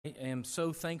I am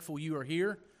so thankful you are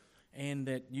here and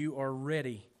that you are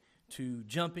ready to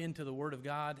jump into the Word of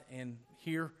God and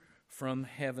hear from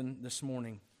heaven this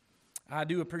morning. I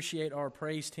do appreciate our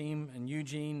praise team and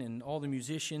Eugene and all the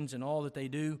musicians and all that they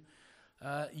do.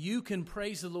 You can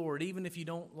praise the Lord. Even if you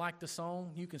don't like the song,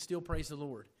 you can still praise the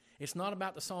Lord. It's not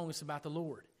about the song, it's about the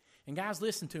Lord. And guys,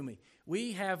 listen to me.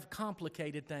 We have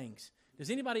complicated things.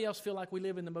 Does anybody else feel like we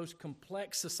live in the most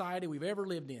complex society we've ever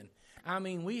lived in? I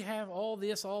mean, we have all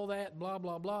this, all that, blah,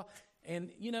 blah, blah.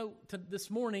 And, you know,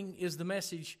 this morning is the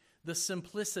message, the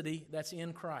simplicity that's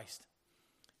in Christ.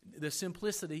 The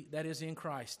simplicity that is in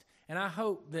Christ. And I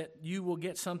hope that you will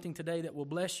get something today that will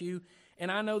bless you.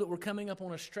 And I know that we're coming up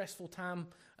on a stressful time.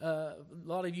 A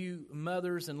lot of you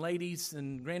mothers and ladies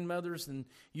and grandmothers, and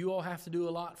you all have to do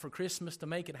a lot for Christmas to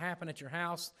make it happen at your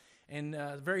house. And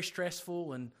very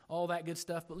stressful and all that good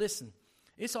stuff. But listen,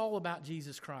 it's all about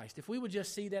Jesus Christ. If we would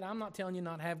just see that, I'm not telling you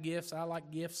not to have gifts. I like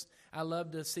gifts. I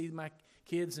love to see my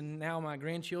kids and now my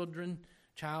grandchildren,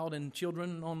 child and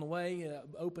children on the way,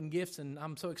 open gifts, and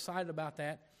I'm so excited about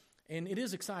that. And it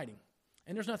is exciting,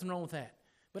 and there's nothing wrong with that.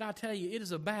 But I tell you, it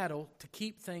is a battle to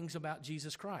keep things about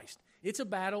Jesus Christ. It's a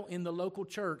battle in the local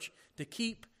church to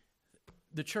keep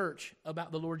the church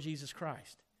about the Lord Jesus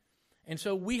Christ. And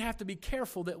so we have to be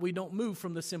careful that we don't move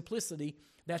from the simplicity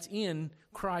that's in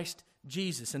Christ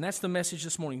Jesus. And that's the message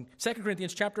this morning. 2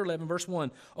 Corinthians chapter 11, verse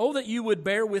 1. Oh, that you would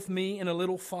bear with me in a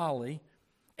little folly,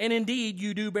 and indeed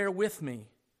you do bear with me.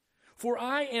 For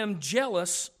I am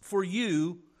jealous for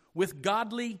you with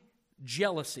godly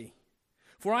jealousy.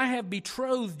 For I have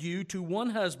betrothed you to one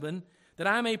husband, that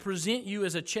I may present you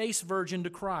as a chaste virgin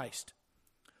to Christ.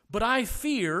 But I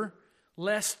fear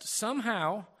lest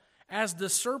somehow, as the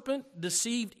serpent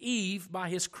deceived Eve by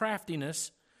his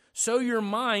craftiness, so your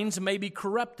minds may be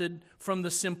corrupted from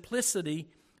the simplicity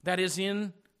that is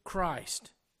in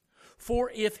Christ.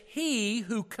 For if he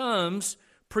who comes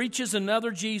preaches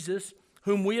another Jesus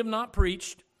whom we have not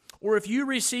preached, or if you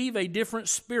receive a different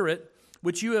spirit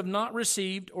which you have not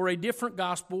received, or a different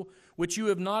gospel which you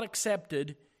have not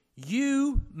accepted,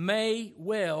 you may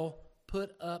well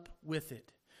put up with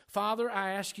it. Father,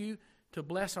 I ask you to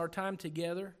bless our time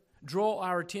together. Draw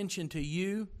our attention to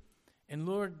you. And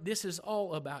Lord, this is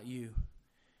all about you.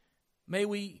 May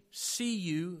we see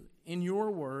you in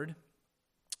your word.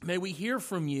 May we hear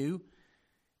from you.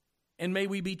 And may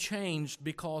we be changed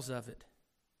because of it.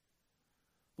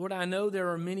 Lord, I know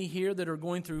there are many here that are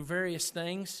going through various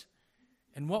things.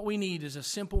 And what we need is a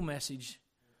simple message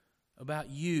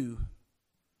about you.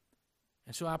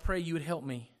 And so I pray you would help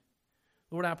me.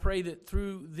 Lord, I pray that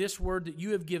through this word that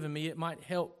you have given me, it might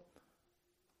help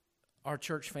our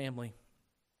church family.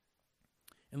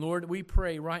 And Lord, we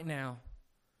pray right now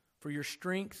for your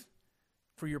strength,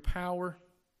 for your power,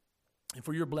 and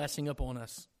for your blessing upon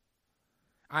us.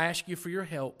 I ask you for your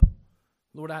help.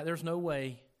 Lord, there's no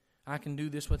way I can do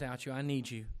this without you. I need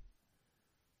you.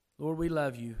 Lord, we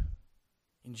love you.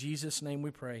 In Jesus' name we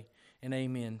pray, and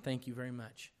amen. Thank you very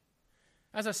much.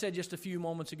 As I said just a few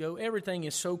moments ago, everything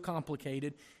is so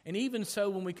complicated, and even so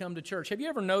when we come to church. Have you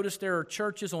ever noticed there are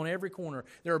churches on every corner?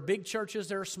 There are big churches,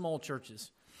 there are small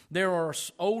churches. There are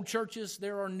old churches,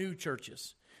 there are new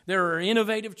churches. There are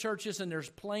innovative churches, and there's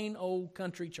plain old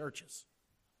country churches.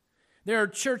 There are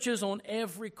churches on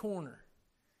every corner.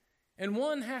 And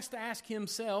one has to ask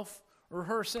himself or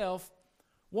herself,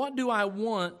 what do I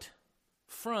want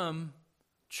from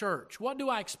church? What do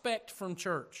I expect from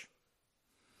church?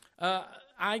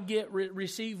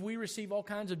 We receive all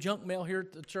kinds of junk mail here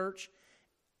at the church.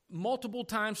 Multiple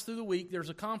times through the week, there's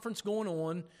a conference going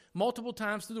on. Multiple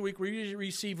times through the week, we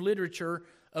receive literature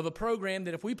of a program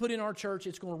that if we put in our church,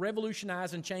 it's going to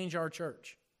revolutionize and change our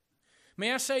church.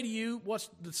 May I say to you, what's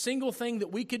the single thing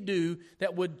that we could do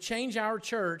that would change our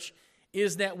church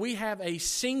is that we have a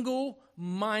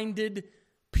single-minded,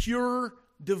 pure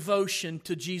devotion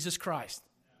to Jesus Christ.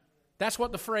 That's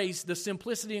what the phrase, the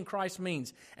simplicity in Christ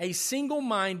means. A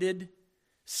single-minded,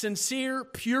 sincere,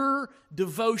 pure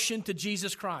devotion to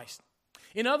Jesus Christ.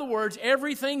 In other words,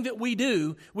 everything that we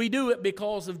do it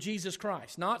because of Jesus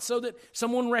Christ. Not so that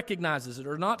someone recognizes it,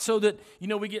 or not so that,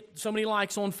 we get so many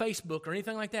likes on Facebook or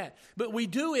anything like that. But we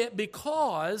do it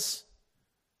because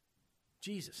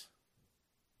Jesus.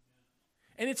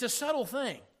 And it's a subtle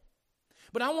thing.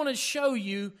 But I want to show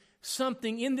you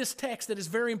something in this text that is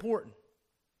very important.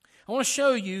 I want to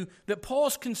show you that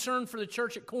Paul's concern for the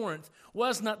church at Corinth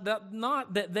was not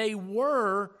that they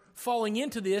were falling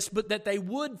into this, but that they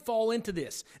would fall into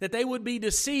this. That they would be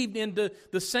deceived into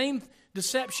the same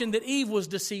deception that Eve was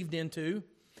deceived into.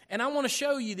 And I want to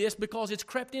show you this because it's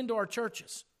crept into our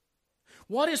churches.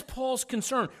 What is Paul's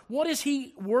concern? What is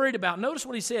he worried about? Notice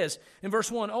what he says in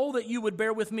verse 1. Oh, that you would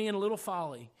bear with me in a little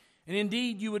folly. And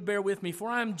indeed you would bear with me, for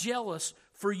I am jealous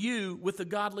for you with a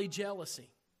godly jealousy.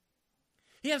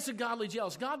 He has a godly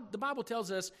jealousy. God, the Bible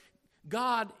tells us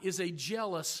God is a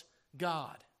jealous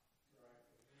God.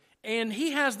 And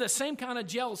he has the same kind of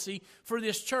jealousy for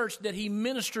this church that he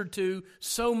ministered to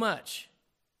so much.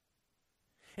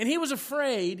 And he was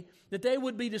afraid that they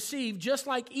would be deceived just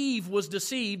like Eve was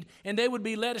deceived and they would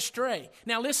be led astray.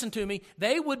 Now listen to me.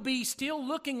 They would be still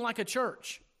looking like a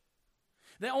church.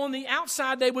 That on the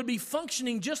outside they would be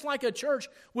functioning just like a church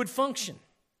would function.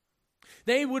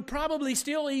 They would probably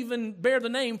still even bear the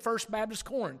name First Baptist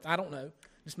Corinth. I don't know.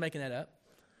 Just making that up.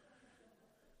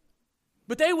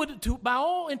 But they would, by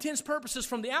all intents and purposes,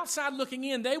 from the outside looking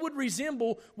in, they would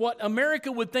resemble what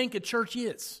America would think a church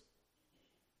is.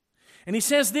 And he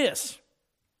says this,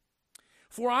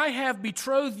 for I have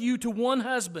betrothed you to one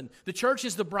husband. The church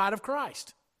is the bride of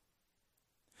Christ.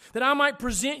 That I might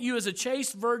present you as a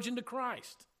chaste virgin to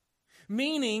Christ.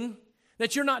 Meaning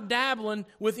that you're not dabbling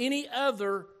with any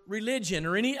other religion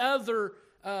or any other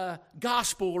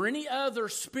gospel or any other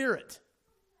spirit.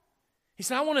 He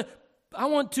said, I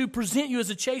want to present you as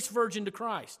a chaste virgin to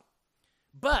Christ.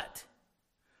 But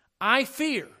I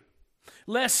fear,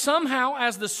 lest somehow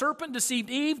as the serpent deceived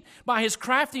Eve by his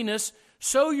craftiness,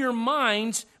 so your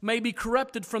minds may be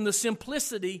corrupted from the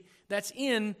simplicity that's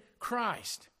in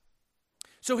Christ.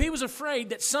 So he was afraid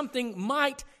that something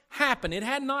might happen. It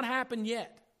had not happened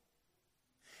yet.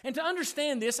 And to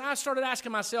understand this, I started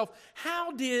asking myself,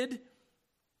 how did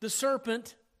the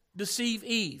serpent deceive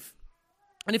Eve?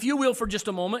 And if you will, for just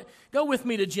a moment, go with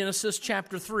me to Genesis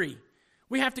chapter 3.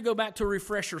 We have to go back to a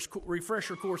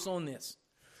refresher course on this.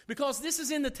 Because this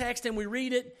is in the text and we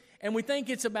read it and we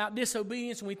think it's about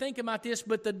disobedience and we think about this,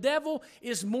 but the devil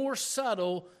is more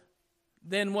subtle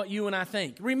than what you and I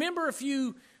think. Remember a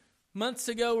few months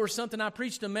ago or something, I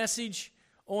preached a message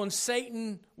on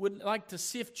Satan would like to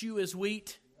sift you as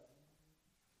wheat.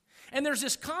 And there's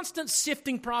this constant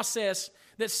sifting process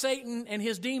that Satan and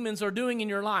his demons are doing in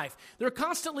your life. They're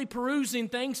constantly perusing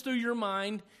things through your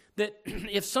mind that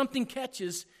if something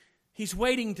catches, he's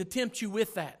waiting to tempt you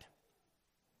with that.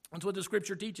 That's what the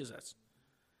Scripture teaches us.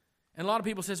 And a lot of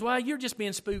people says, well, you're just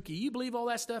being spooky. You believe all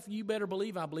that stuff? You better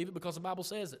believe I believe it because the Bible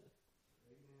says it.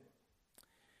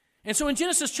 And so in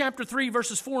Genesis chapter 3,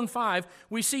 verses 4 and 5,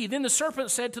 we see, then the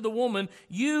serpent said to the woman,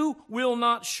 you will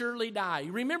not surely die.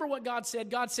 Remember what God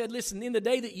said? God said, listen, in the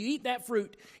day that you eat that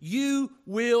fruit, you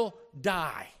will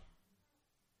die.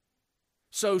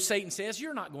 So Satan says,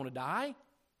 you're not going to die.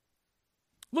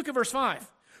 Look at verse 5.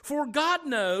 For God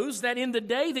knows that in the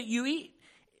day that you eat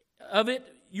of it,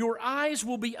 your eyes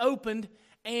will be opened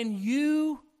and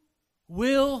you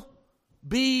will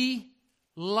be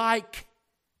like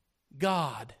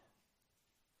God.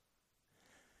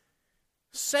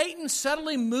 Satan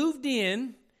subtly moved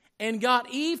in and got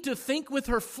Eve to think with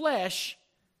her flesh,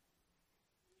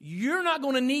 you're not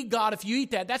going to need God if you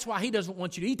eat that. That's why he doesn't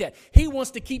want you to eat that. He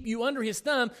wants to keep you under his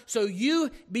thumb so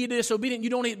you be disobedient. You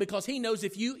don't eat it because he knows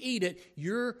if you eat it,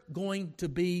 you're going to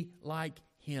be like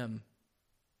him.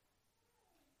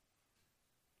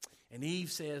 And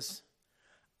Eve says,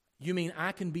 you mean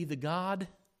I can be the God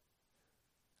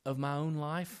of my own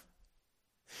life?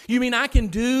 You mean I can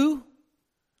do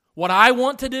what I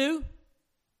want to do?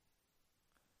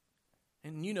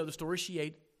 And you know the story, she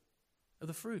ate of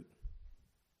the fruit.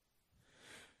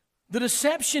 The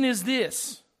deception is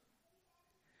this.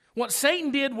 What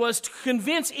Satan did was to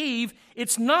convince Eve,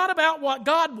 it's not about what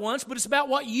God wants, but it's about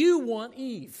what you want,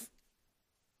 Eve.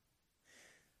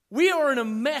 We are in a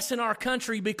mess in our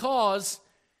country because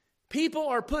people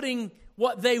are putting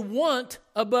what they want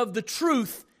above the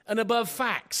truth and above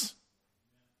facts.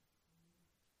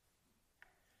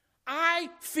 I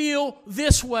feel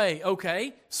this way,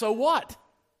 okay, so what?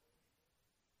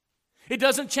 It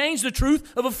doesn't change the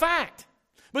truth of a fact.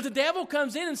 But the devil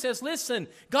comes in and says, listen,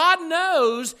 God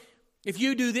knows if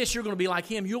you do this, you're going to be like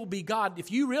him. You'll be God.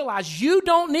 If you realize you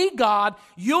don't need God,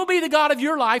 you'll be the God of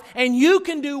your life, and you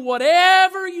can do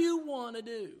whatever you want to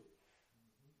do.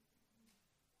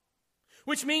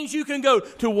 Which means you can go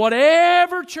to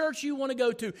whatever church you want to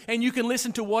go to, and you can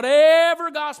listen to whatever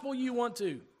gospel you want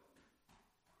to.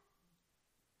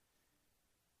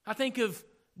 I think of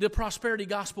the prosperity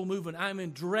gospel movement. I'm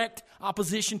in direct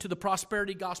opposition to the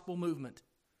prosperity gospel movement.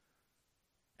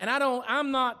 And I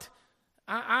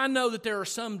know that there are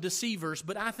some deceivers,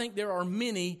 but I think there are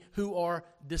many who are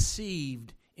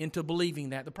deceived into believing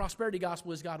that. The prosperity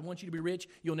gospel is God wants you to be rich,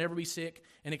 you'll never be sick,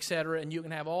 and etc., and you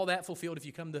can have all that fulfilled if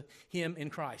you come to him in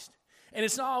Christ. And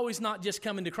it's always not just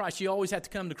coming to Christ. You always have to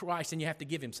come to Christ and you have to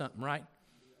give Him something, right?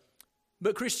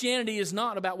 But Christianity is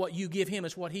not about what you give Him.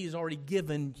 It's what He has already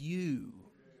given you.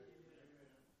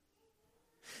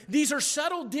 These are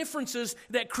subtle differences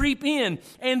that creep in.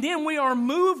 And then we are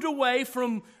moved away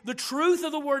from the truth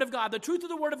of the Word of God. The truth of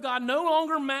the Word of God no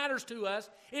longer matters to us.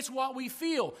 It's what we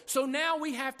feel. So now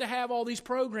we have to have all these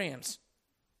programs.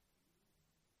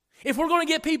 If we're going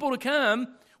to get people to come,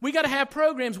 we got to have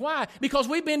programs. Why? Because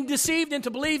we've been deceived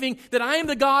into believing that I am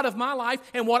the God of my life,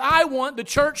 and what I want, the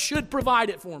church should provide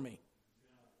it for me.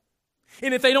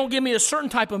 And if they don't give me a certain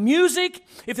type of music,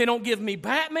 if they don't give me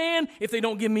Batman, if they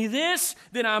don't give me this,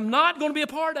 then I'm not going to be a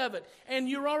part of it. And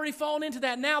you're already falling into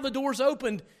that. Now the door's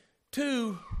opened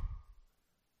to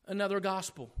another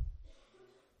gospel.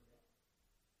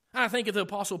 I think if the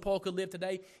Apostle Paul could live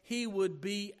today, he would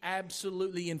be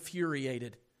absolutely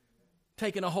infuriated.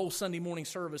 Taking a whole Sunday morning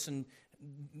service and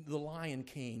the Lion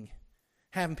King,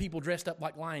 having people dressed up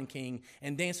like Lion King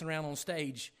and dancing around on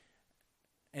stage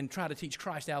and try to teach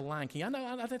Christ out of Lion King. I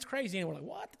know that's crazy. And we're like,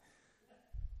 what?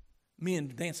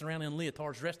 Men dancing around in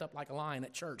leotards dressed up like a lion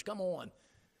at church. Come on.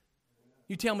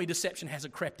 You tell me deception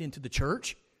hasn't crept into the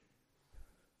church?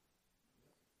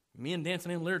 Men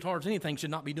dancing in leotards, anything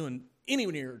should not be doing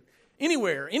anywhere.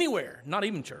 Not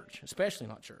even church, especially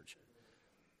not church.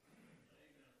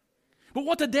 But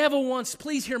what the devil wants,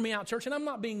 please hear me out, church, and I'm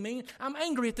not being mean. I'm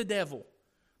angry at the devil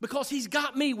because he's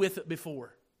got me with it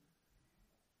before.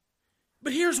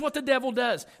 But here's what the devil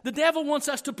does. The devil wants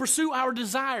us to pursue our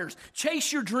desires,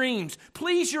 chase your dreams,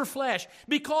 please your flesh,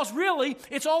 because really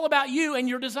it's all about you and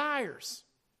your desires.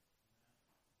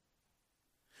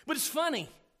 But it's funny.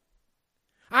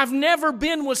 I've never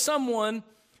been with someone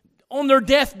on their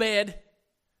deathbed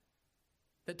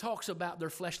that talks about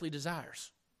their fleshly desires.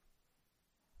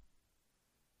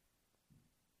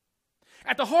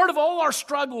 At the heart of all our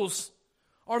struggles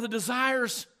are the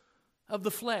desires of the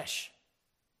flesh.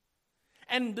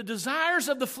 And the desires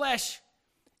of the flesh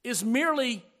is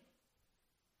merely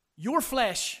your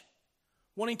flesh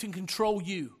wanting to control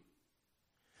you.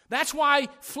 That's why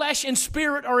flesh and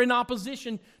spirit are in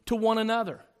opposition to one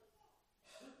another.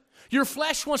 Your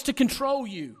flesh wants to control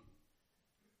you.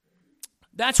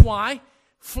 That's why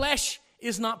flesh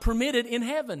is not permitted in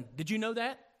heaven. Did you know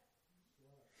that?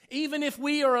 Even if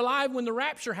we are alive when the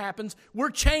rapture happens, we're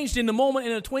changed in the moment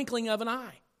in a twinkling of an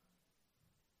eye.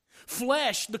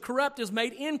 Flesh, the corrupt, is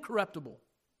made incorruptible.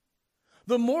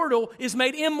 The mortal is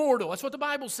made immortal. That's what the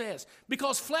Bible says.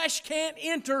 Because flesh can't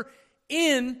enter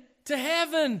into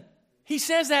heaven. He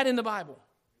says that in the Bible.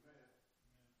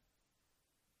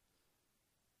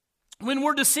 When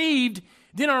we're deceived,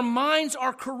 then our minds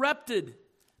are corrupted.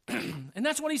 And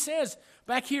that's what he says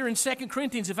back here in 2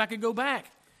 Corinthians, if I could go back.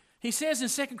 He says in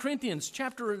 2 Corinthians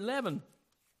chapter 11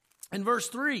 and verse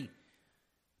 3,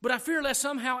 "But I fear lest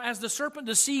somehow as the serpent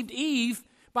deceived Eve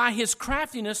by his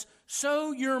craftiness,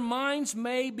 so your minds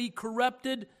may be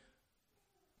corrupted.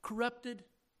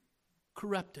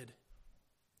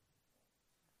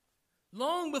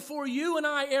 Long before you and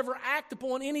I ever act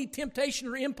upon any temptation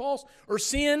or impulse or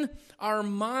sin, our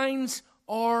minds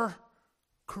are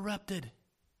corrupted."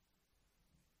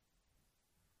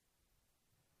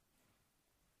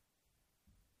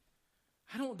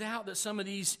 I don't doubt that some of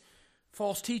these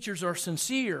false teachers are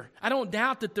sincere. I don't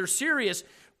doubt that they're serious.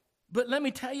 But let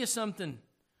me tell you something.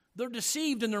 They're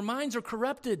deceived and their minds are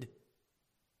corrupted.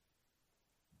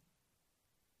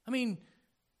 I mean,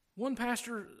 one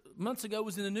pastor months ago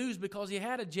was in the news because he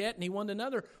had a jet and he won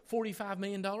another $45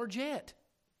 million jet.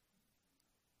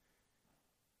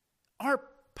 Are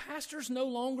pastors no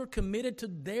longer committed to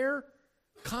their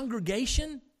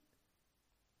congregation?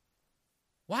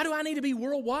 Why do I need to be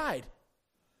worldwide?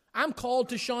 I'm called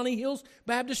to Shawnee Hills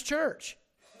Baptist Church.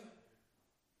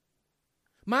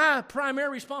 My primary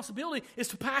responsibility is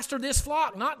to pastor this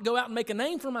flock, not go out and make a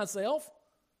name for myself.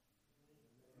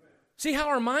 See how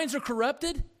our minds are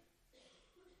corrupted?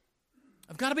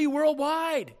 I've got to be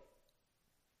worldwide.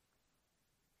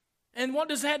 And what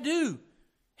does that do?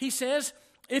 He says,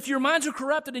 if your minds are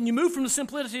corrupted and you move from the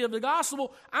simplicity of the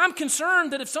gospel, I'm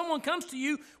concerned that if someone comes to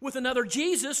you with another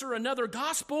Jesus or another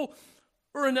gospel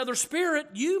or another spirit,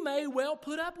 you may well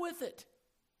put up with it.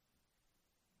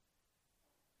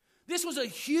 This was a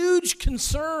huge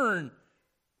concern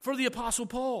for the Apostle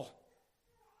Paul.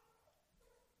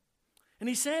 And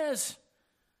he says,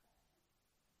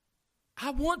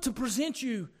 I want to present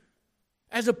you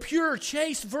as a pure,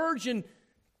 chaste virgin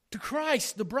to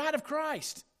Christ, the bride of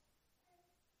Christ.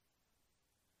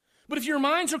 But if your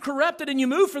minds are corrupted and you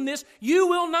move from this, you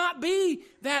will not be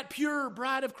that pure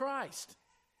bride of Christ.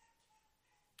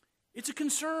 It's a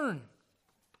concern.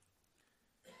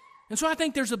 And so I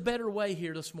think there's a better way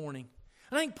here this morning.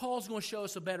 I think Paul's going to show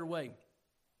us a better way.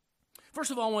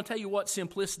 First of all, I want to tell you what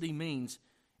simplicity means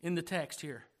in the text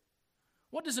here.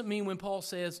 What does it mean when Paul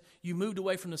says you moved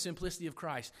away from the simplicity of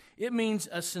Christ? It means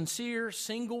a sincere,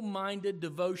 single-minded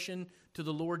devotion to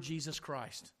the Lord Jesus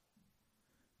Christ.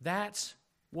 That's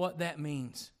what that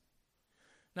means.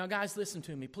 Now, guys, listen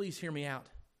to me. Please hear me out.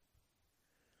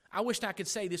 I wished I could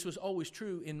say this was always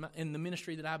true in the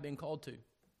ministry that I've been called to.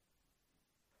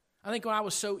 I think when I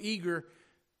was so eager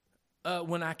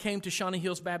when I came to Shawnee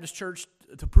Hills Baptist Church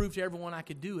to prove to everyone I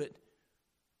could do it,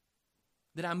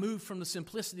 that I moved from the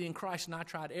simplicity in Christ and I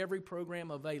tried every program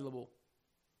available.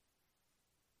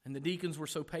 And the deacons were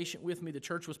so patient with me. The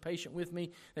church was patient with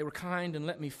me. They were kind and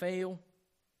let me fail.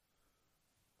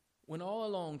 When all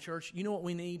along, church, you know what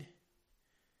we need?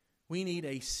 We need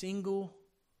a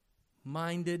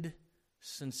single-minded,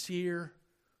 sincere,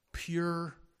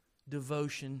 pure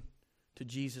devotion to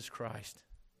Jesus Christ.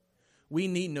 We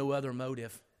need no other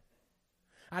motive.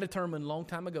 I determined a long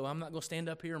time ago, I'm not going to stand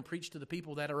up here and preach to the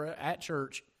people that are at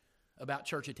church about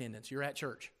church attendance. You're at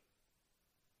church.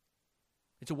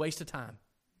 It's a waste of time.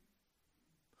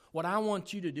 What I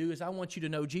want you to do is I want you to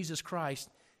know Jesus Christ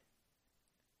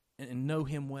and know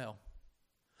Him well.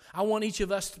 I want each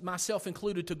of us, myself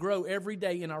included, to grow every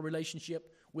day in our relationship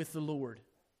with the Lord.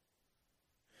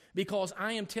 Because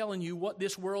I am telling you what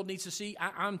this world needs to see.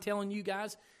 I'm telling you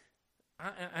guys,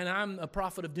 and I'm a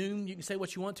prophet of doom. You can say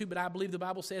what you want to, but I believe the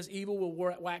Bible says evil will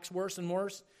wax worse and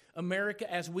worse. America,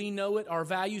 as we know it, our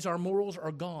values, our morals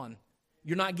are gone.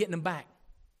 You're not getting them back.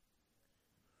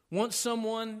 Once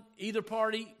someone, either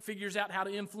party, figures out how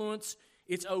to influence,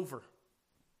 it's over.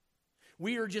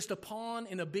 We are just a pawn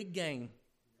in a big game.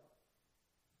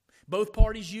 Both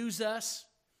parties use us,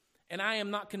 and I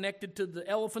am not connected to the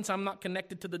elephants. I'm not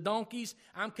connected to the donkeys.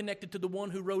 I'm connected to the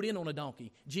one who rode in on a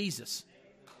donkey, Jesus.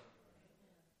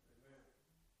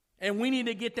 And we need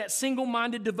to get that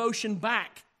single-minded devotion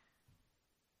back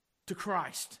to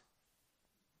Christ.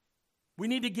 We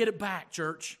need to get it back,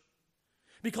 church.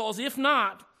 Because if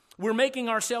not, we're making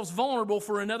ourselves vulnerable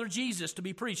for another Jesus to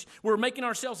be preached. We're making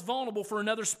ourselves vulnerable for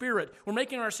another spirit. We're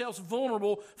making ourselves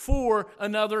vulnerable for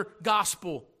another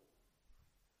gospel.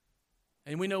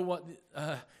 And we know what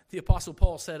the Apostle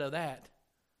Paul said of that.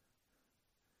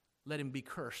 Let him be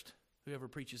cursed, whoever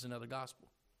preaches another gospel.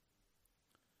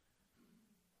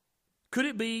 Could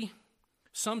it be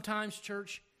sometimes,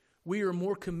 church, we are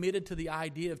more committed to the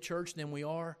idea of church than we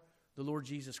are the Lord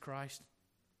Jesus Christ?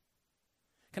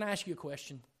 Can I ask you a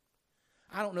question?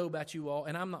 I don't know about you all,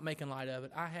 and I'm not making light of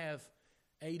it. I have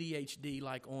ADHD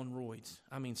like on roids.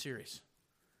 I mean, serious.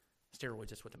 Steroids,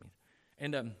 that's what I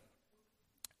mean. And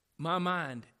my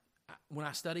mind, when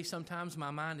I study sometimes,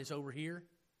 my mind is over here.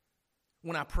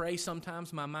 When I pray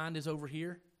sometimes, my mind is over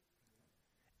here.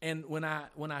 And when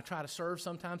I try to serve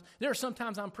sometimes, there are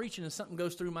sometimes I'm preaching and something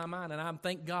goes through my mind and I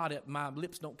thank God that my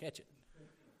lips don't catch it.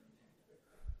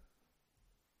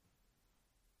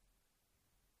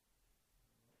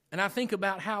 And I think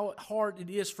about how hard it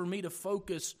is for me to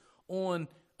focus on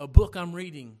a book I'm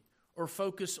reading or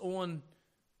focus on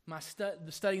my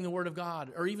studying the Word of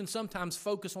God or even sometimes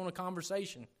focus on a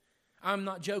conversation. I'm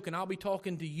not joking. I'll be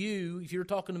talking to you if you're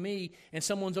talking to me and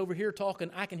someone's over here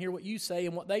talking. I can hear what you say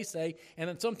and what they say. And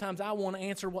then sometimes I want to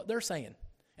answer what they're saying.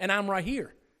 And I'm right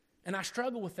here. And I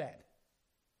struggle with that.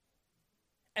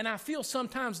 And I feel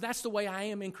sometimes that's the way I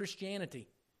am in Christianity.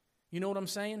 You know what I'm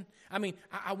saying? I mean,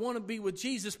 I want to be with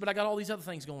Jesus, but I got all these other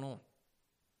things going on.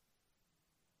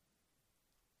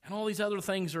 And all these other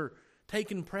things are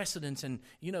taking precedence and,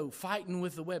 fighting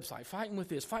with the website, fighting with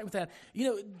this, fighting with that.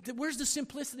 Where's the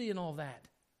simplicity in all that?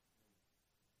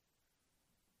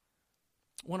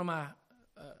 One of my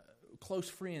close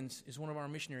friends is one of our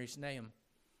missionaries, Nahum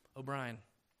O'Brien.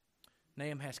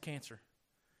 Nahum has cancer.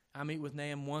 I meet with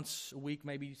Nahum once a week,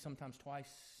 maybe sometimes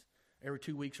twice, every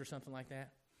 2 weeks or something like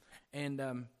that. And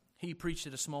he preached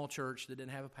at a small church that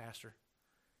didn't have a pastor.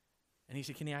 And he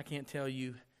said, Kenny, I can't tell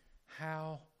you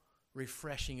how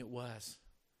refreshing it was.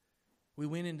 We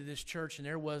went into this church and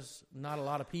there was not a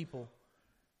lot of people,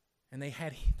 and they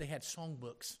had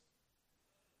songbooks.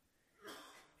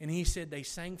 And he said they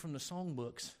sang from the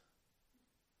songbooks.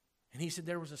 And he said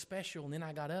there was a special, and then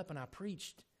I got up and I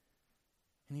preached.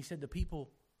 And he said the people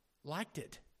liked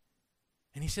it.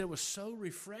 And he said it was so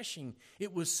refreshing.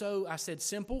 It was so, I said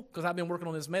simple, because I've been working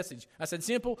on this message. I said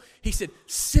simple. He said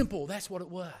simple, that's what it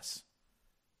was.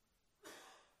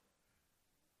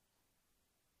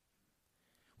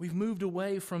 We've moved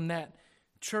away from that.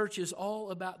 Church is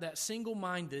all about that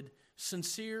single-minded,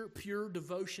 sincere, pure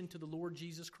devotion to the Lord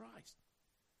Jesus Christ.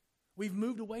 We've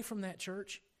moved away from that,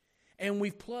 church. And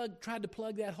we've tried to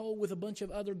plug that hole with a bunch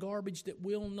of other garbage that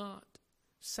will not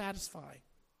satisfy.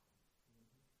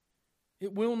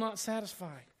 It will not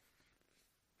satisfy.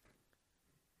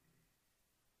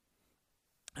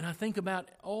 And I think about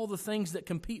all the things that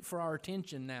compete for our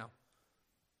attention now.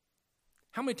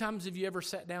 How many times have you ever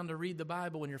sat down to read the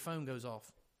Bible and your phone goes off?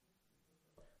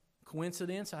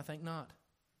 Coincidence? I think not.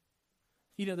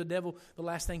 You know, the devil, the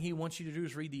last thing he wants you to do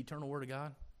is read the eternal Word of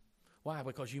God. Why?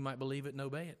 Because you might believe it and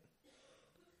obey it.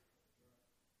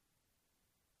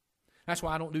 That's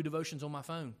why I don't do devotions on my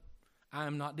phone. I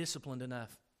am not disciplined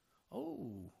enough.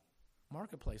 Oh,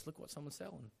 marketplace, look what someone's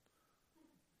selling.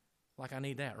 Like I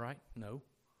need that, right? No.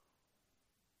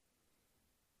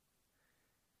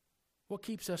 What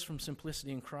keeps us from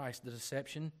simplicity in Christ? The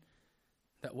deception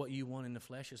that what you want in the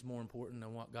flesh is more important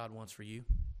than what God wants for you.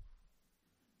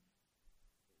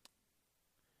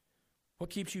 What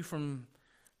keeps you from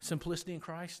simplicity in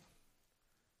Christ?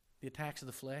 The attacks of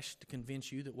the flesh to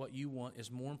convince you that what you want is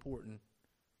more important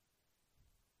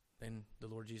than the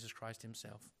Lord Jesus Christ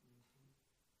Himself.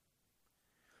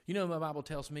 You know, my Bible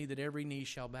tells me that every knee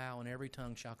shall bow and every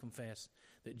tongue shall confess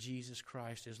that Jesus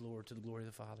Christ is Lord, to the glory of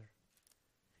the Father.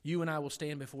 You and I will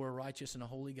stand before a righteous and a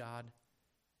holy God,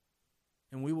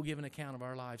 and we will give an account of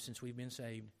our lives since we've been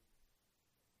saved.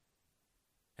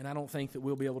 And I don't think that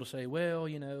we'll be able to say, well,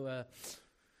 you know,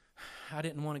 I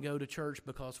didn't want to go to church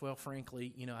because, well,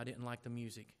 frankly, you know, I didn't like the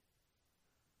music.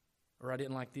 Or I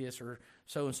didn't like this, or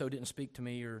so-and-so didn't speak to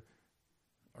me, or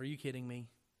are you kidding me?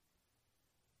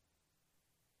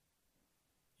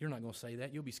 You're not going to say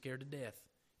that. You'll be scared to death.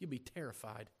 You'll be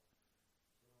terrified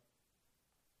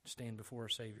to stand before our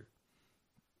Savior.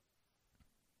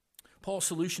 Paul's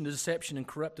solution to deception and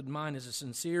corrupted mind is a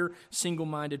sincere,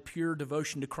 single-minded, pure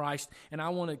devotion to Christ. And I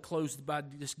want to close by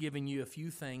just giving you a few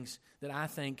things that I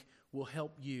think will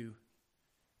help you.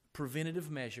 Preventative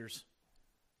measures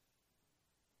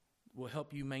will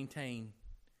help you maintain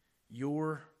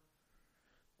your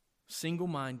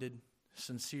single-minded,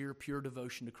 sincere, pure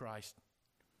devotion to Christ.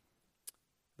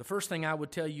 The first thing I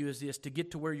would tell you is this: to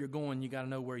get to where you're going, you got to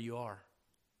know where you are.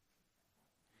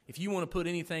 If you want to put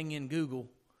anything in Google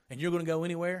and you're going to go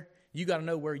anywhere, you got to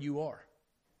know where you are.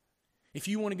 If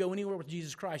you want to go anywhere with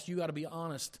Jesus Christ, you got to be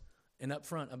honest and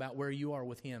upfront about where you are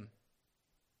with Him.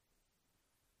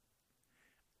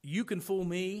 You can fool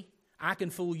me, I can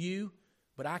fool you,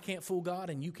 but I can't fool God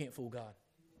and you can't fool God.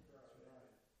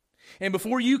 And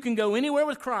before you can go anywhere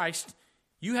with Christ,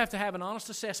 you have to have an honest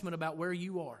assessment about where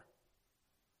you are.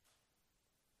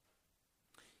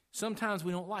 Sometimes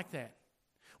we don't like that.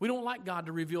 We don't like God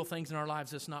to reveal things in our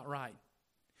lives that's not right.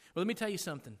 But let me tell you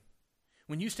something.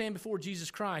 When you stand before Jesus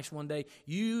Christ one day,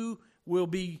 you will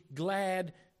be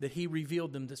glad that He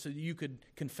revealed them so that you could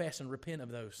confess and repent of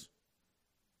those.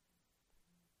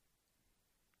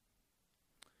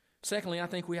 Secondly, I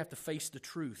think we have to face the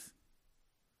truth.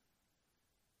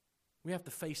 We have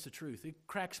to face the truth. It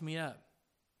cracks me up.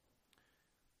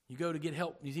 You go to get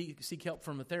help, you seek help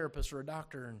from a therapist or a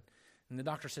doctor, and the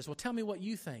doctor says, well, tell me what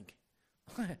you think.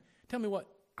 Tell me what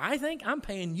I think? I'm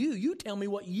paying you. You tell me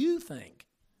what you think.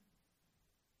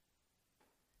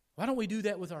 Why don't we do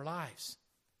that with our lives?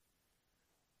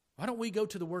 Why don't we go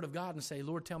to the Word of God and say,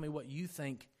 Lord, tell me what you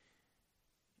think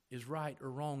is right or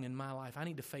wrong in my life. I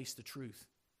need to face the truth.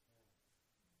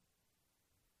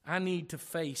 I need to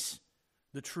face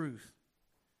the truth.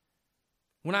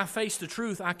 When I face the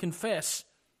truth, I confess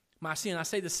my sin. I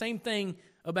say the same thing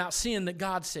about sin that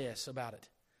God says about it.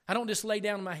 I don't just lay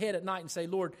down in my head at night and say,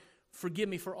 Lord, forgive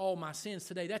me for all my sins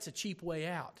today. That's a cheap way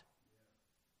out.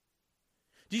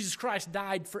 Jesus Christ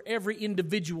died for every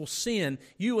individual sin.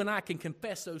 You and I can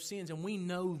confess those sins, and we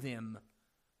know them.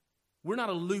 We're not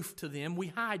aloof to them. We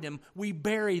hide them. We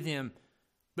bury them.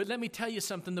 But let me tell you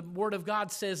something. The Word of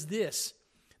God says this: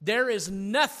 there is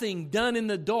nothing done in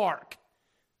the dark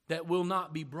that will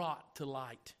not be brought to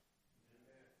light.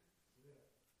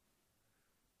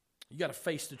 You got to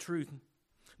face the truth.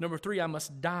 Number 3, I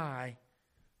must die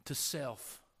to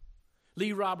self.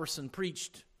 Lee Roberson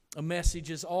preached a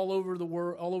message all over the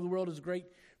world. All over the world is a great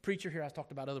preacher here. I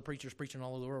talked about other preachers preaching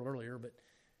all over the world earlier, but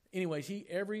anyways,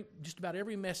 just about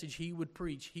every message he would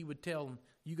preach, he would tell them,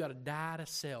 you got to die to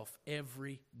self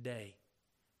every day.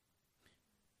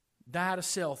 Die to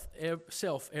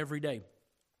self every day.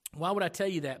 Why would I tell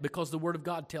you that? Because the Word of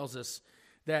God tells us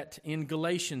that in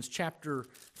Galatians chapter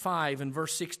 5 and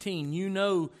verse 16, you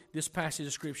know this passage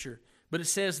of Scripture, but it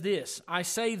says this: I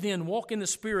say then, walk in the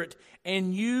Spirit,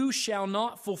 and you shall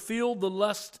not fulfill the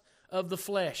lust of the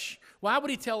flesh. Why would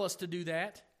he tell us to do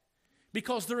that?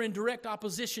 Because they're in direct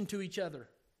opposition to each other.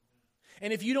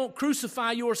 And if you don't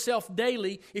crucify yourself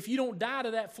daily, if you don't die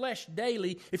to that flesh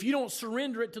daily, if you don't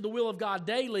surrender it to the will of God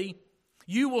daily,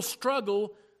 you will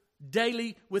struggle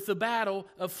daily with the battle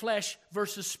of flesh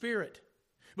versus spirit.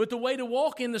 But the way to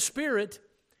walk in the Spirit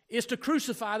is to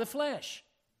crucify the flesh.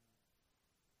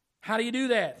 How do you do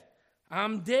that?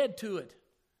 I'm dead to it.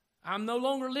 I'm no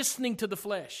longer listening to the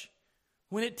flesh.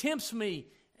 When it tempts me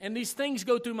and these things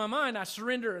go through my mind, I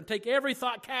surrender and take every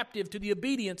thought captive to the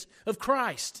obedience of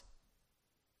Christ.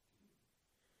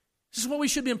 This is what we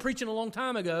should have been preaching a long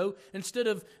time ago instead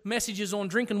of messages on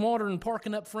drinking water and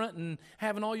parking up front and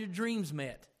having all your dreams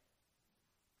met.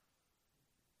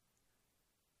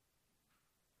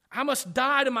 I must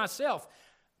die to myself.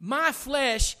 My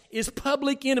flesh is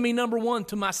public enemy number one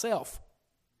to myself.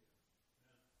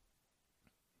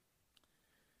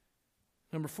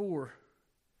 Number 4,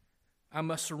 I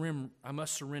must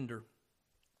surrender.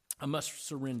 I must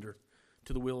surrender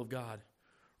to the will of God.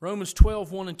 Romans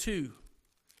 12, 1 and 2.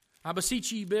 I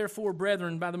beseech ye therefore,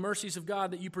 brethren, by the mercies of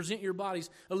God, that you present your bodies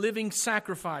a living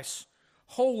sacrifice,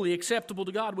 holy, acceptable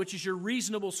to God, which is your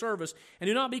reasonable service. And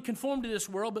do not be conformed to this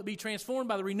world, but be transformed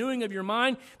by the renewing of your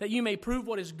mind, that you may prove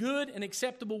what is good and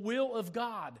acceptable will of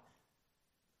God.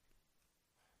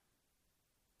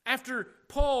 After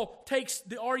Paul takes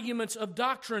the arguments of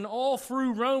doctrine all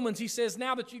through Romans, he says,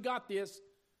 now that you got this,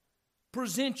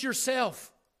 present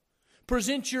yourself.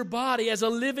 Present your body as a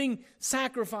living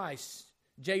sacrifice.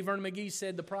 J. Vernon McGee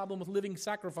said the problem with living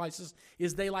sacrifices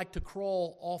is they like to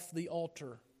crawl off the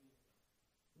altar.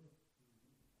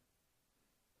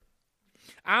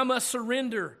 I must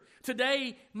surrender.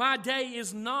 Today, my day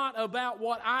is not about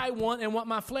what I want and what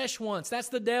my flesh wants. That's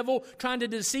the devil trying to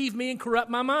deceive me and corrupt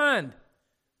my mind.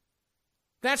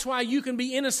 That's why you can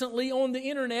be innocently on the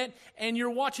internet and you're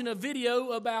watching a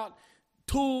video about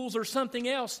tools or something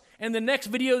else, and the next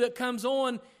video that comes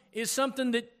on is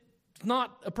something that's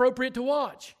not appropriate to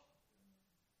watch.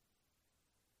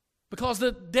 Because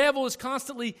the devil is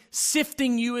constantly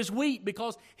sifting you as wheat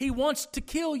because he wants to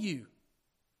kill you.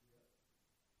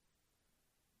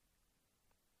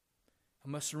 I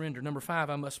must surrender. Number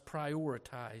 5, I must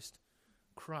prioritize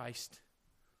Christ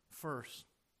first.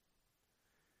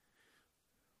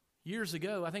 Years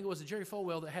ago, I think it was Jerry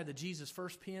Falwell that had the Jesus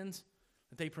First pins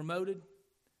that they promoted.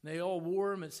 They all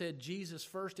wore them. It said Jesus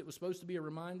First. It was supposed to be a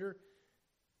reminder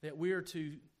that we are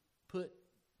to put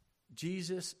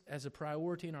Jesus as a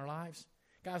priority in our lives.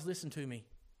 Guys, listen to me.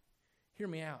 Hear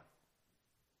me out.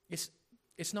 It's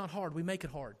not hard. We make it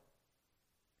hard.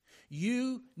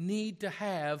 You need to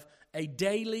have a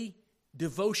daily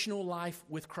devotional life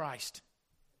with Christ.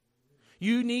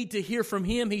 You need to hear from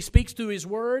Him. He speaks through His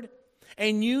Word.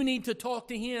 And you need to talk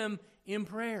to Him in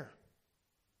prayer.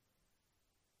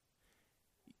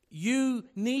 You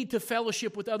need to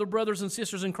fellowship with other brothers and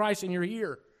sisters in Christ, and you're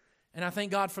here. And I thank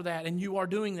God for that, and you are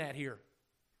doing that here.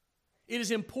 It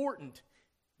is important.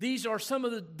 These are some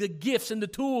of the gifts and the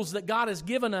tools that God has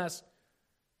given us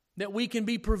that we can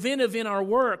be preventive in our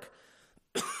work,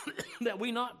 that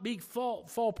we not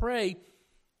fall prey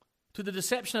to the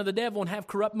deception of the devil and have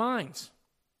corrupt minds.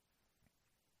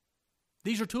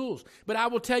 These are tools. But I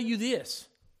will tell you this.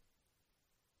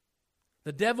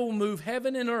 The devil will move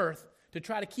heaven and earth to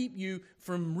try to keep you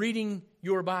from reading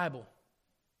your Bible.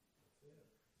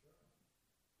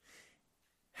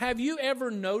 Have you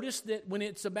ever noticed that when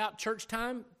it's about church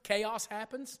time, chaos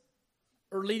happens?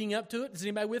 Or leading up to it? Is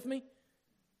anybody with me?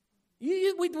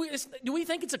 Do we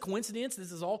think it's a coincidence?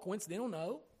 This is all coincidental?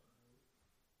 No.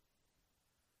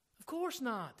 Of course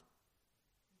not.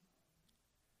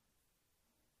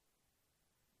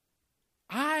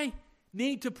 I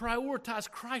need to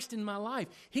prioritize Christ in my life.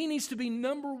 He needs to be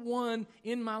number one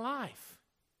in my life.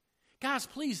 Guys,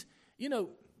 please,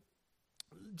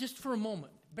 just for a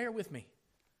moment, bear with me.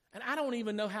 And I don't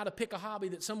even know how to pick a hobby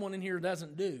that someone in here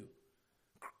doesn't do.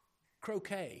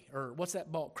 Croquet, or what's that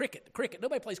ball? Cricket.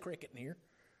 Nobody plays cricket in here.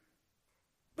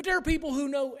 But there are people who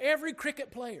know every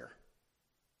cricket player.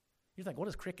 You think, what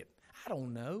is cricket? I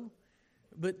don't know.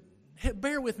 But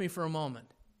bear with me for a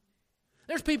moment.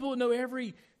 There's people who know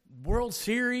every World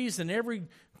Series and every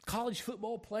college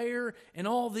football player and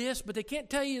all this, but they can't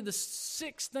tell you the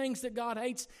 6 things that God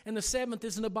hates, and the 7th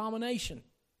is an abomination.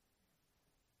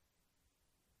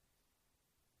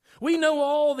 We know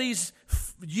all these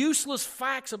useless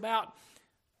facts about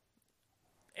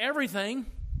everything,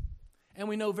 and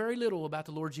we know very little about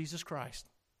the Lord Jesus Christ.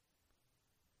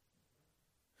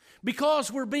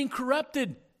 Because we're being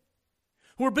corrupted.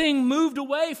 We're being moved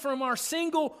away from our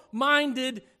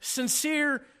single-minded,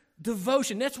 sincere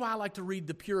devotion. That's why I like to read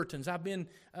the Puritans. I've been,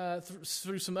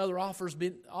 through some other authors,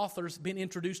 been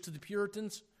introduced to the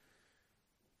Puritans.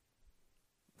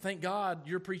 Thank God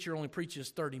your preacher only preaches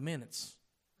 30 minutes.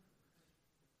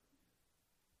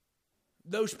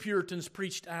 Those Puritans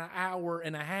preached an hour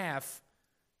and a half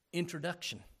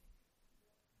introduction.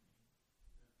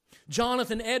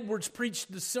 Jonathan Edwards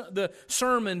preached the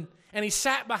sermon, and he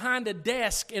sat behind a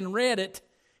desk and read it.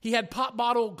 He had pop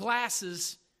bottle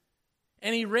glasses,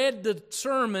 and he read the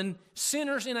sermon,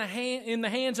 Sinners in the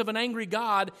Hands of an Angry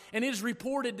God, and it is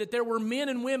reported that there were men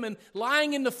and women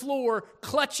lying in the floor,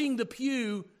 clutching the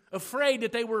pew, afraid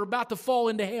that they were about to fall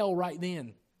into hell right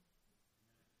then.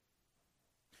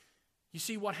 You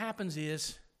see, what happens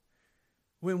is,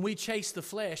 when we chase the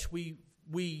flesh, we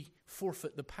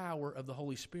forfeit the power of the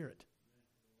Holy Spirit.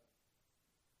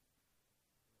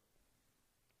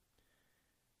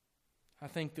 I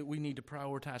think that we need to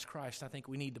prioritize Christ. I think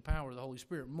we need the power of the Holy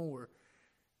Spirit more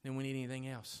than we need anything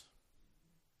else.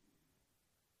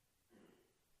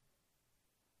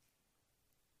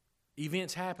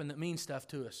 Events happen that mean stuff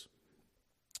to us.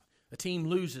 A team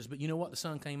loses, but you know what? The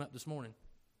sun came up this morning.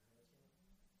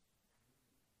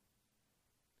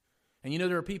 And you know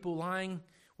there are people lying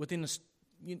within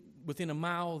a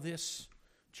mile of this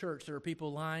church. There are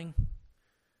people lying,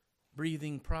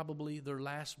 breathing probably their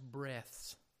last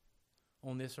breaths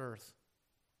on this earth.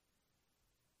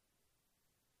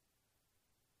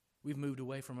 We've moved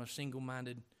away from a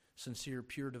single-minded, sincere,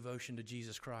 pure devotion to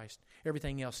Jesus Christ.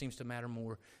 Everything else seems to matter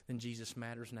more than Jesus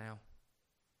matters now.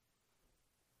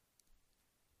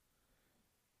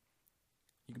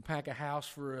 You can pack a house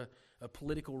for a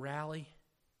political rally,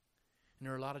 and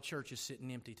there are a lot of churches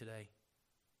sitting empty today.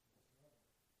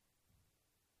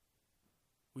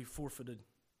 We forfeited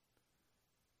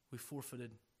the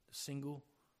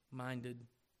single-minded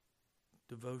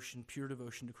devotion, pure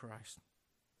devotion to Christ.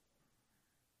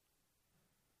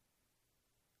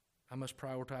 I must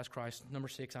prioritize Christ. Number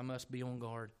 6, I must be on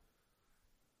guard.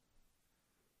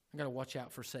 I got to watch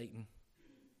out for Satan.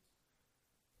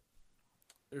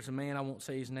 There's a man, I won't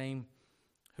say his name,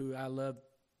 who I love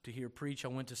to hear preach. I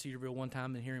went to Cedarville one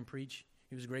time and hear him preach.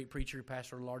 He was a great preacher. He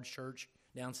pastored a large church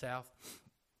down south.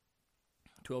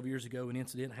 12 years ago, an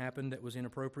incident happened that was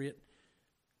inappropriate.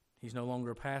 He's no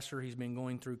longer a pastor. He's been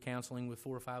going through counseling with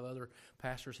 4 or 5 other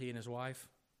pastors, he and his wife.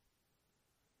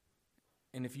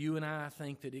 And if you and I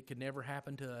think that it could never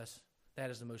happen to us, that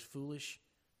is the most foolish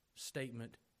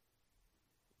statement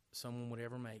someone would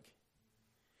ever make.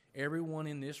 Everyone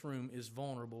in this room is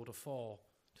vulnerable to fall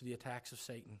to the attacks of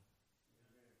Satan.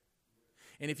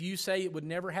 And if you say it would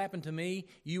never happen to me,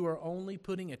 you are only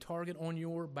putting a target on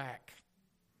your back.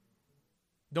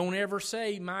 Don't ever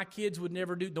say my kids would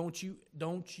never do. Don't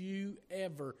you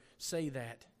ever say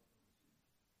that.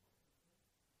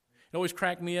 It always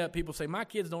cracked me up. People say, my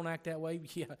kids don't act that way.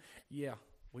 Yeah.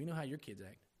 We know how your kids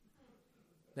act.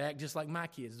 They act just like my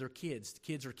kids. They're kids.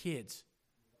 Kids are kids.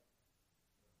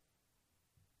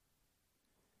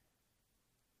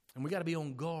 And we got to be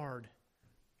on guard.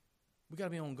 We got to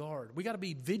be on guard. We got to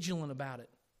be vigilant about it.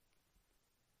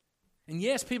 And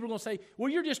yes, people are going to say, well,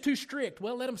 you're just too strict.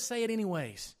 Well, let them say it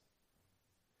anyways.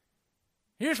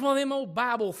 Here's one of them old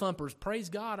Bible thumpers. Praise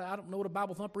God. I don't know what a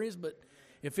Bible thumper is, but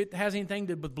if it has anything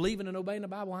to do with believing and obeying the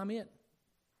Bible, I'm it.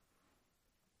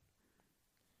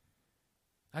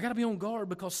 I got to be on guard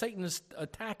because Satan is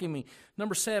attacking me.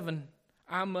 Number 7,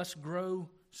 I must grow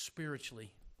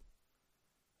spiritually.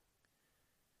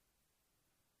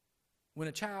 When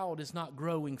a child is not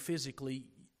growing physically,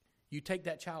 you take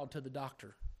that child to the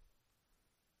doctor.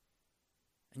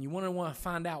 And you want to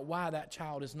find out why that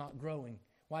child is not growing.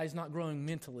 Why he's not growing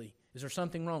mentally. Is there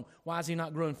something wrong? Why is he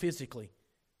not growing physically?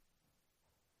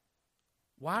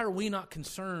 Why are we not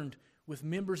concerned with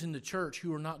members in the church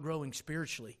who are not growing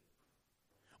spiritually?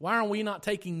 Why are we not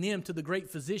taking them to the great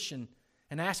physician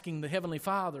and asking the Heavenly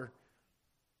Father,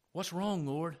 what's wrong,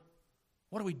 Lord?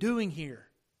 What are we doing here?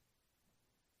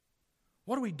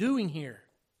 What are we doing here?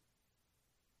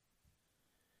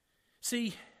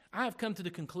 See, I have come to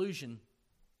the conclusion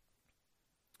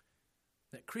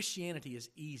that Christianity is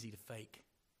easy to fake.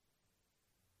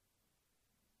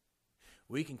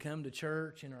 We can come to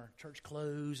church in our church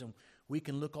clothes and we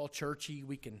can look all churchy.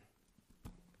 We can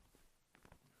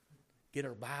get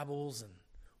our Bibles and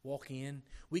walk in.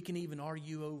 We can even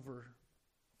argue over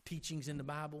teachings in the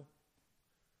Bible.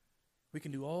 We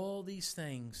can do all these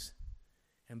things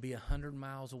and be 100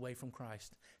 miles away from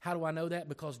Christ. How do I know that?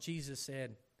 Because Jesus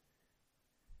said,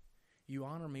 you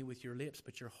honor me with your lips,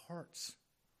 but your hearts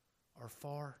are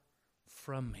far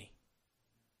from me.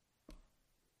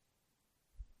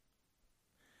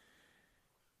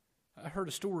 I heard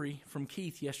a story from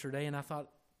Keith yesterday, and I thought,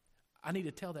 I need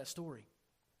to tell that story.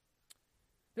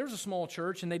 There was a small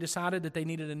church, and they decided that they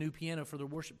needed a new piano for their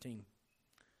worship team.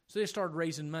 So they started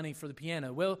raising money for the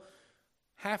piano. Well,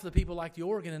 half of the people liked the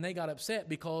organ, and they got upset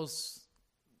because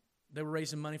they were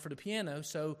raising money for the piano.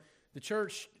 So the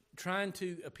church, trying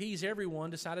to appease everyone,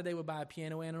 decided they would buy a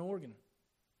piano and an organ.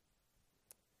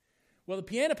 Well, the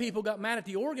piano people got mad at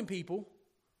the organ people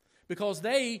because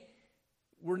they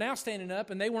were now standing up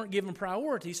and they weren't given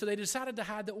priority, so they decided to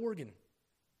hide the organ.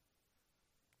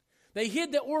 They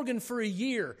hid the organ for a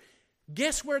year.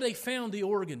 Guess where they found the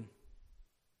organ?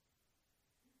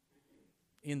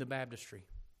 In the baptistry.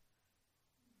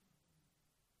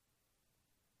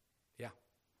 Yeah.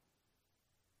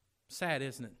 Sad,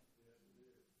 isn't it?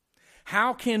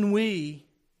 How can we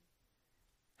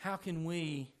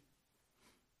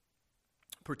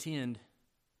pretend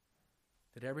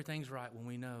that everything's right when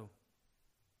we know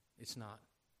it's not?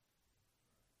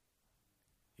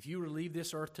 If you were to leave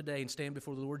this earth today and stand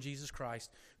before the Lord Jesus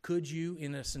Christ, could you,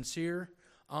 in a sincere,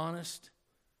 honest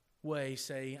way,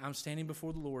 say, I'm standing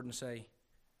before the Lord, and say,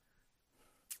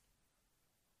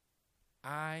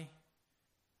 I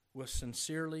was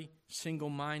sincerely,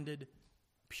 single-minded,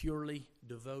 purely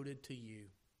devoted to you?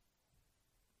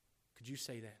 Could you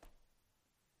say that?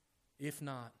 If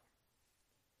not,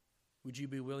 would you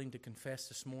be willing to confess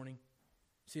this morning?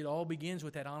 See, it all begins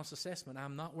with that honest assessment.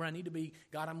 I'm not where I need to be.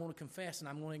 God, I'm going to confess and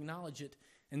I'm going to acknowledge it.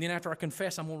 And then after I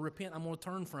confess, I'm going to repent. I'm going to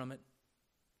turn from it.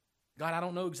 God, I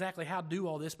don't know exactly how to do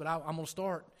all this, but I'm going to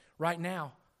start right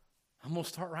now. I'm going to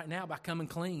start right now by coming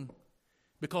clean.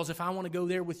 Because if I want to go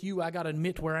there with you, I got to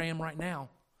admit where I am right now.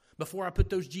 Before I put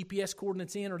those GPS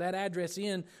coordinates in or that address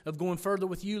in of going further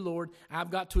with you, Lord,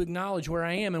 I've got to acknowledge where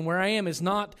I am. And where I am is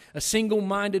not a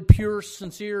single-minded, pure,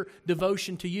 sincere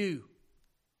devotion to you.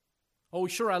 Oh,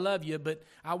 sure, I love you, but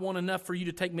I want enough for you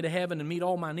to take me to heaven and meet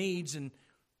all my needs and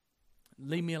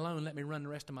leave me alone and let me run the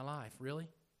rest of my life. Really?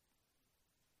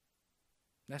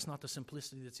 That's not the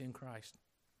simplicity that's in Christ.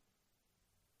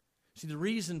 See, the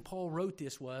reason Paul wrote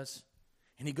this was,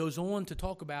 and he goes on to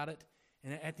talk about it,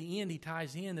 and at the end he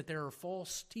ties in that there are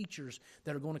false teachers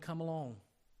that are going to come along.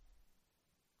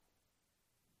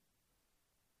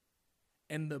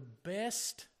 And the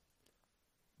best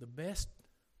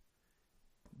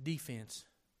defense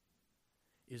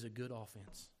is a good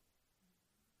offense.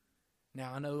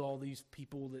 Now, I know all these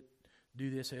people that do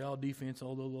this say, oh, defense,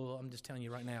 although I'm just telling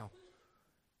you right now.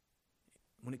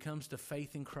 When it comes to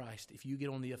faith in Christ, if you get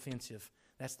on the offensive,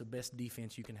 that's the best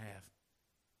defense you can have.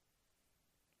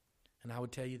 And I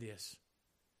would tell you this.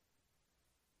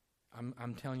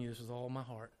 I'm telling you this with all my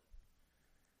heart.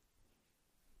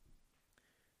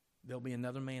 There'll be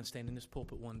another man standing in this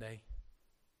pulpit one day.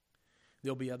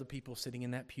 There'll be other people sitting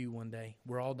in that pew one day.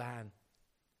 We're all dying.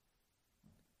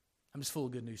 I'm just full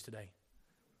of good news today.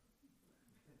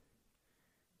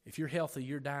 If you're healthy,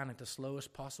 you're dying at the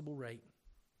slowest possible rate.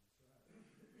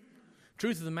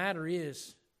 Truth of the matter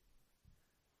is,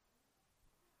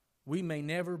 we may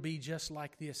never be just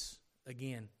like this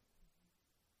again.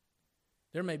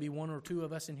 There may be one or two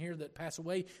of us in here that pass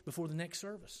away before the next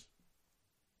service.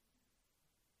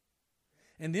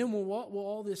 And then what will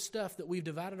all this stuff that we've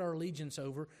divided our allegiance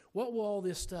over, what will all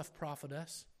this stuff profit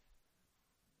us?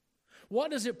 What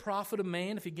does it profit a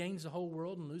man if he gains the whole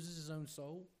world and loses his own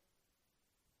soul?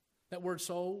 That word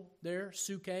soul there,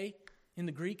 suke, in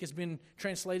the Greek has been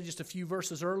translated just a few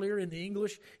verses earlier. In the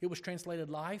English, it was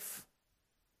translated life.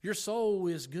 Your soul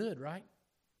is good, right?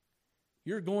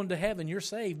 You're going to heaven, you're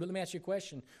saved. But let me ask you a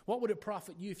question. What would it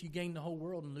profit you if you gained the whole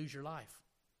world and lose your life?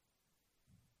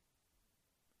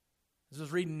 As I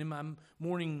was reading in my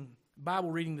morning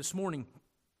Bible reading this morning,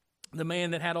 the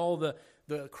man that had all the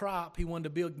crop, he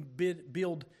wanted to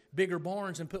build bigger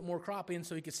barns and put more crop in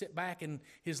so he could sit back and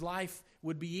his life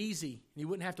would be easy. He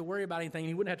wouldn't have to worry about anything.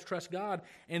 He wouldn't have to trust God.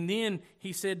 And then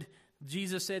he said,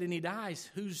 Jesus said, and he dies,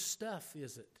 whose stuff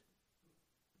is it?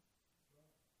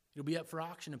 It'll be up for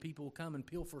auction and people will come and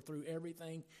pilfer through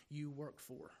everything you worked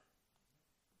for.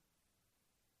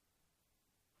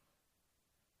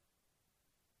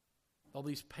 All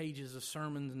these pages of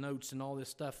sermons and notes and all this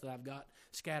stuff that I've got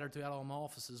scattered throughout all my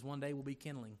offices one day will be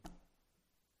kindling.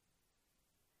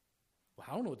 Well,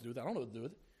 I don't know what to do with it. I don't know what to do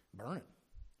with it. Burn it.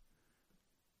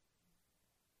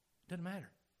 Doesn't matter.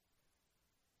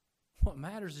 What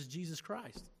matters is Jesus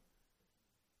Christ.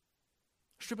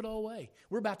 Strip it all away.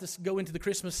 We're about to go into the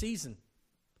Christmas season.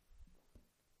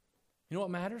 You know what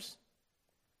matters?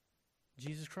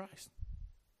 Jesus Christ.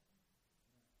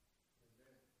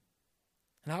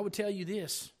 And I would tell you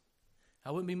this.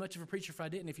 I wouldn't be much of a preacher if I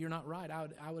didn't. If you're not right,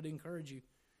 I would encourage you,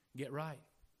 get right.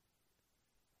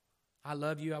 I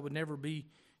love you. I would never be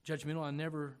judgmental. I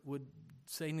never would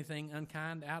say anything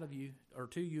unkind out of you or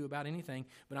to you about anything.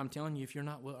 But I'm telling you, if you're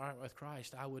not with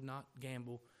Christ, I would not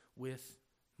gamble with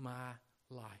my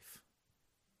life,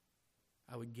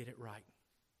 I would get it right.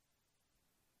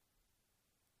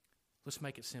 Let's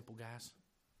make it simple, guys.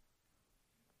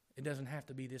 It doesn't have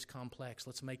to be this complex.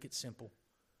 Let's make it simple.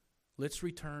 Let's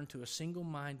return to a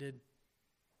single-minded,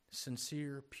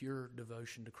 sincere, pure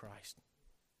devotion to Christ.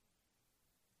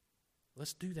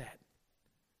 Let's do that.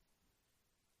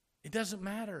 It doesn't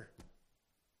matter.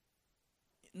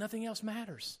 Nothing else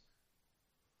matters.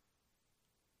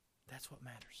 That's what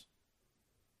matters.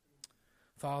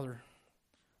 Father,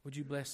 would you bless